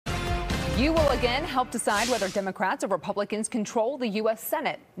You will again help decide whether Democrats or Republicans control the U.S.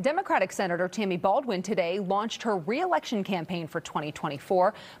 Senate. Democratic Senator Tammy Baldwin today launched her re-election campaign for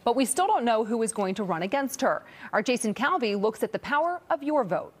 2024, but we still don't know who is going to run against her. Our Jason Calvi looks at the power of your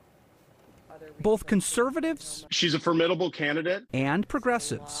vote. Both conservatives, she's a formidable candidate, and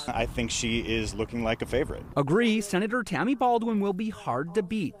progressives, I think she is looking like a favorite, agree Senator Tammy Baldwin will be hard to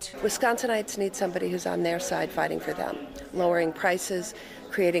beat. Wisconsinites need somebody who's on their side fighting for them, lowering prices,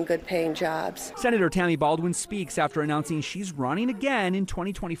 creating good paying jobs. Senator Tammy Baldwin speaks after announcing she's running again in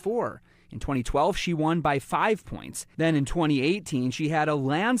 2024. In 2012, she won by 5 points. Then in 2018, she had a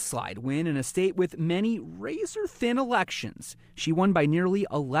landslide win in a state with many razor-thin elections. She won by nearly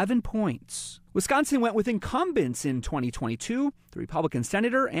 11 points. Wisconsin went with incumbents in 2022, the Republican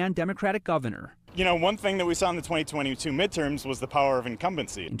senator and Democratic governor. You know, one thing that we saw in the 2022 midterms was the power of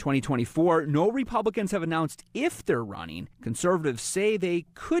incumbency. In 2024, no Republicans have announced if they're running. Conservatives say they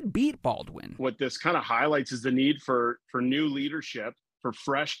could beat Baldwin. What this kind of highlights is the need for new leadership, for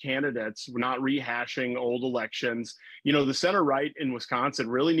fresh candidates. We're not rehashing old elections. You know, the center right in Wisconsin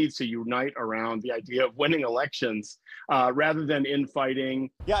really needs to unite around the idea of winning elections rather than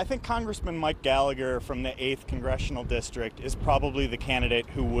infighting. Yeah, I think Congressman Mike Gallagher from the 8th Congressional District is probably the candidate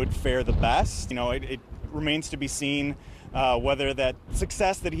who would fare the best. You know, it remains to be seen whether that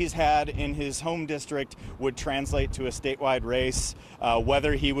success that he's had in his home district would translate to a statewide race,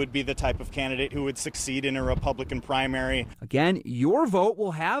 whether he would be the type of candidate who would succeed in a Republican primary. Again, your vote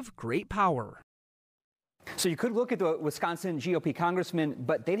will have great power. So you could look at the Wisconsin GOP congressman,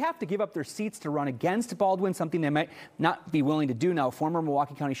 but they'd have to give up their seats to run against Baldwin, something they might not be willing to do now. Former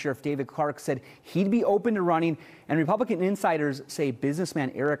Milwaukee County Sheriff David Clark said he'd be open to running, and Republican insiders say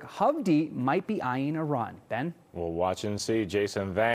businessman Eric Hovde might be eyeing a run. Ben? We'll watch and see. Jason, thanks.